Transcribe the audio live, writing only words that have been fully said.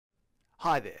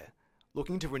Hi there.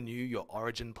 Looking to renew your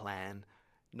Origin plan?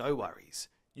 No worries.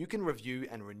 You can review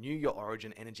and renew your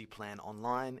Origin Energy plan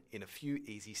online in a few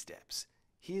easy steps.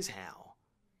 Here's how.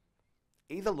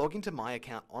 Either log into My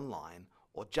Account online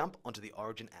or jump onto the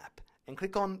Origin app and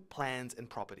click on Plans and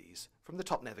Properties from the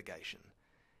top navigation.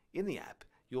 In the app,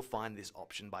 you'll find this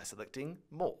option by selecting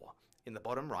More in the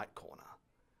bottom right corner.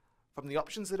 From the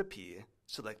options that appear,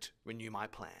 select Renew My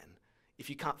Plan. If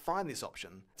you can't find this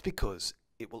option, it's because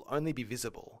it will only be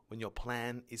visible when your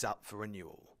plan is up for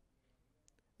renewal.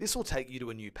 This will take you to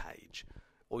a new page.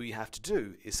 All you have to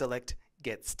do is select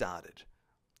Get Started.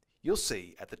 You'll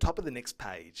see at the top of the next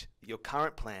page that your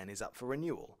current plan is up for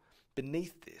renewal.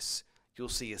 Beneath this, you'll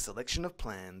see a selection of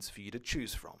plans for you to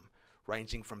choose from,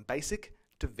 ranging from basic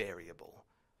to variable.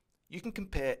 You can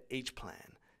compare each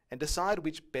plan and decide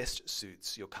which best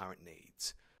suits your current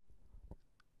needs.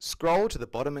 Scroll to the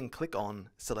bottom and click on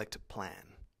Select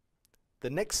Plan. The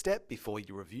next step before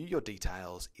you review your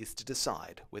details is to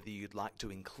decide whether you'd like to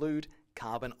include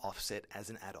carbon offset as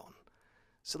an add-on.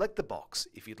 Select the box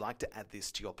if you'd like to add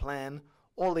this to your plan,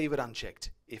 or leave it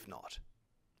unchecked if not.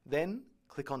 Then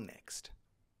click on Next.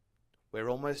 We're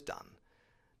almost done.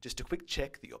 Just a quick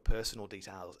check that your personal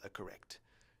details are correct.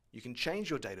 You can change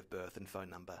your date of birth and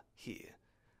phone number here.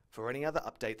 For any other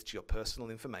updates to your personal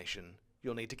information,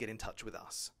 you'll need to get in touch with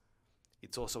us.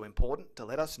 It's also important to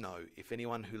let us know if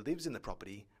anyone who lives in the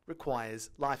property requires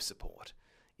life support.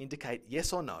 Indicate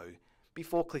yes or no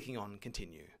before clicking on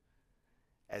Continue.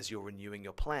 As you're renewing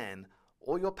your plan,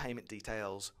 all your payment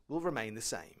details will remain the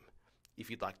same. If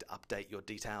you'd like to update your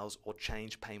details or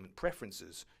change payment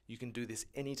preferences, you can do this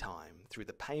anytime through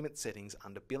the payment settings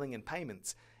under Billing and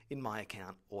Payments in My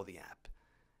Account or the app.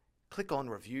 Click on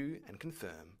Review and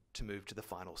Confirm to move to the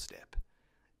final step.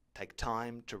 Take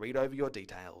time to read over your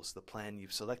details, the plan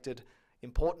you've selected,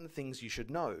 important things you should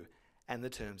know, and the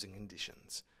terms and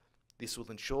conditions. This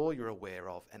will ensure you're aware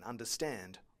of and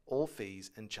understand all fees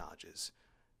and charges.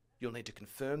 You'll need to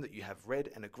confirm that you have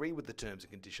read and agree with the terms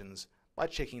and conditions by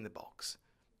checking the box.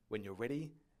 When you're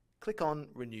ready, click on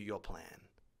Renew Your Plan.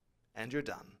 And you're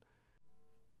done.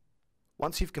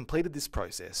 Once you've completed this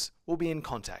process, we'll be in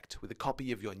contact with a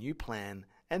copy of your new plan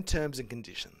and terms and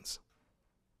conditions.